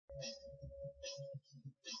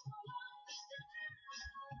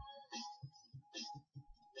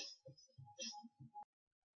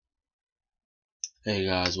Hey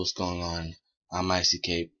guys, what's going on? I'm Icy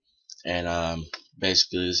Cape, and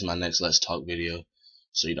basically this is my next Let's Talk video,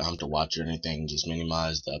 so you don't have to watch or anything. Just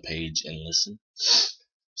minimize the page and listen.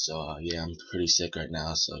 So yeah, I'm pretty sick right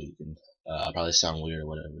now, so you can I probably sound weird or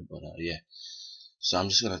whatever, but yeah. So I'm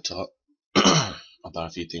just gonna talk about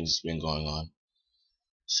a few things that's been going on.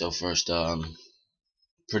 So first,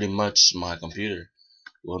 pretty much my computer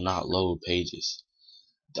will not load pages.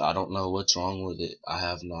 I don't know what's wrong with it. I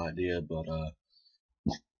have no idea, but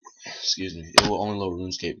excuse me, it will only load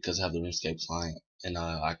RuneScape because I have the RuneScape client, and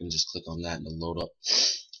I can just click on that and it'll load up.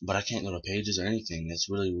 But I can't go to pages or anything. It's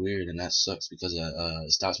really weird, and that sucks because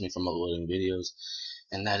it stops me from uploading videos,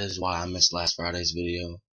 and that is why I missed last Friday's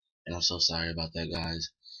video, and I'm so sorry about that, guys.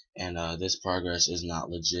 And this progress is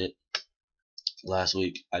not legit. Last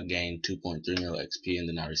week I gained 2.3 mil XP, and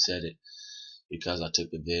then I reset it because I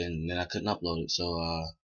took the vid, and then I couldn't upload it. So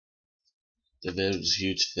the vid was a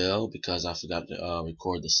huge fail because I forgot to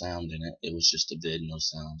record the sound in it. It was just a vid, no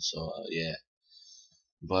sound. So yeah.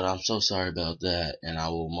 But I'm so sorry about that, and I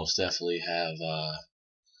will most definitely have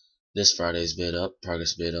this Friday's vid up,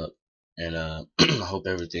 progress vid up, and I hope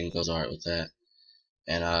everything goes alright with that.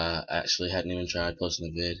 And I actually hadn't even tried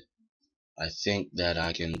posting a vid. I think that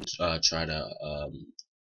I can try to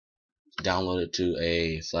download it to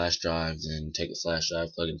a flash drive, then take the flash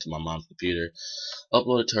drive, plug it into my mom's computer,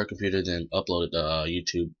 upload it to her computer, then upload it to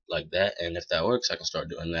YouTube like that. And if that works, I can start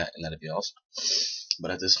doing that, and that'd be awesome.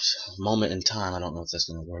 But at this moment in time, I don't know if that's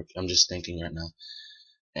gonna work. I'm just thinking right now,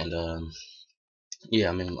 and yeah,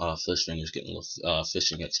 I'm in fish fingers getting a little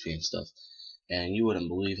fishing XP and stuff. And you wouldn't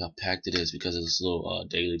believe how packed it is because of this little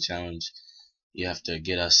daily challenge. You have to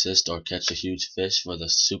get assist or catch a huge fish for the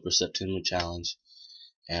Super September challenge.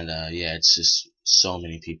 And yeah, it's just so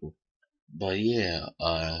many people. But yeah,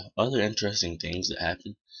 other interesting things that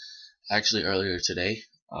happened. Actually, earlier today,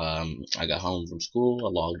 I got home from school. I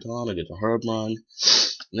logged on. I did a herb run.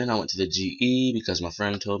 And then I went to the GE because my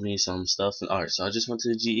friend told me some stuff. And alright, so I just went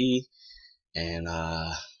to the GE, and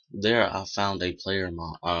there I found a player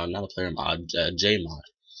mod, not a player mod, a J mod.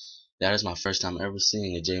 That is my first time ever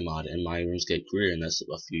seeing a J mod in my RuneScape career, and that's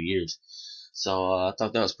a few years. So I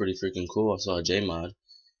thought that was pretty freaking cool. I saw a J mod.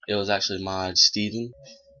 It was actually mod Steven.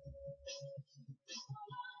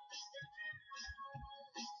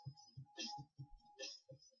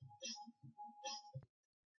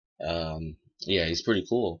 Yeah, he's pretty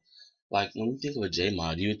cool. Like when you think of a J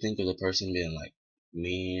mod, you would think of the person being like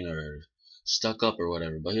mean or stuck up or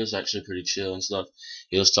whatever, but he was actually pretty chill and stuff.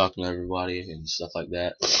 He was talking to everybody and stuff like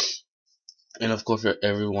that. And of course,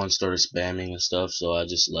 everyone started spamming and stuff, so I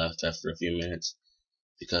just left after a few minutes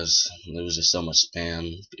because there was just so much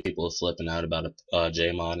spam. People were flipping out about a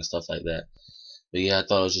J-mod and stuff like that. But yeah, I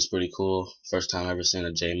thought it was just pretty cool. First time ever seen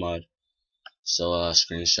a J-mod, so I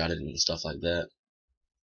screenshot it and stuff like that.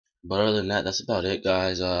 But other than that, that's about it,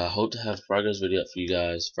 guys. I hope to have a progress video up for you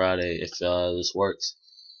guys Friday if this works.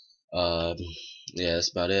 Um, yeah,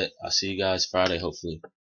 that's about it. I'll see you guys Friday, hopefully.